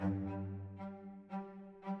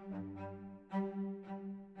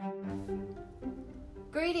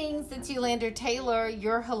Greetings, it's Yulander Taylor,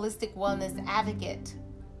 your holistic wellness advocate.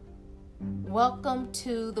 Welcome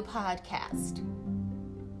to the podcast.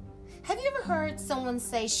 Have you ever heard someone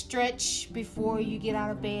say stretch before you get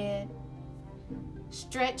out of bed?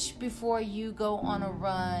 Stretch before you go on a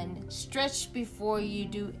run? Stretch before you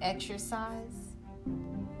do exercise?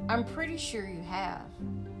 I'm pretty sure you have.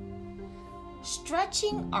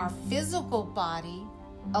 Stretching our physical body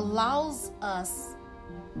allows us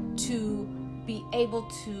to be able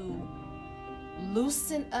to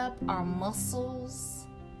loosen up our muscles,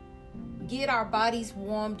 get our bodies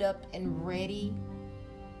warmed up and ready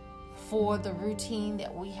for the routine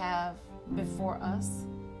that we have before us.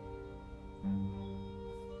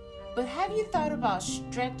 But have you thought about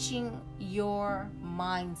stretching your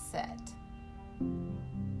mindset?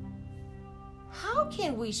 How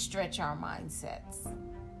can we stretch our mindsets?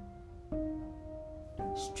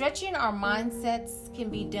 Stretching our mindsets can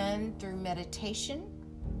be done through meditation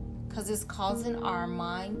because it's causing our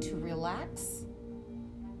mind to relax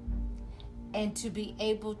and to be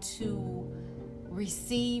able to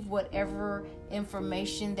receive whatever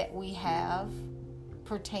information that we have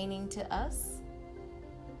pertaining to us.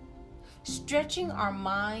 Stretching our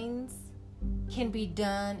minds can be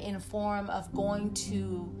done in form of going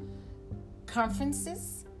to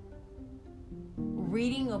conferences,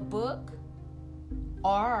 reading a book,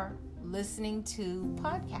 or listening to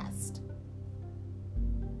podcasts.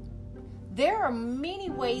 There are many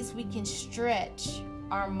ways we can stretch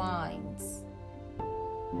our minds.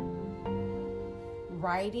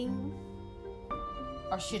 Writing,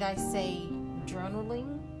 or should I say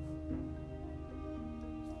journaling,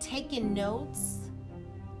 taking notes,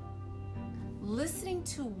 listening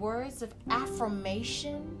to words of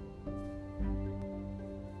affirmation,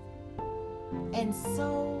 and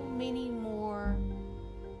so many more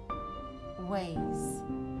ways.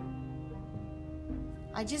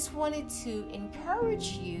 I just wanted to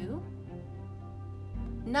encourage you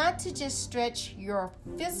not to just stretch your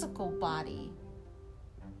physical body,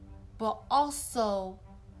 but also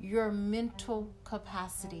your mental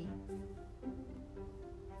capacity.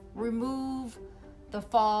 Remove the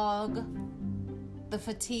fog, the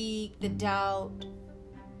fatigue, the doubt,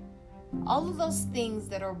 all of those things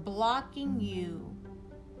that are blocking you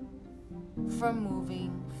from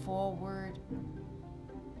moving forward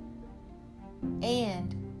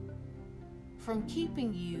and from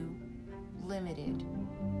keeping you limited.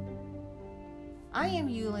 I am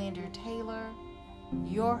Yulander Taylor,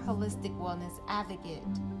 your holistic wellness advocate,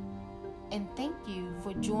 and thank you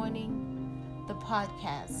for joining the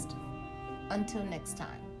podcast. Until next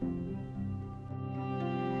time.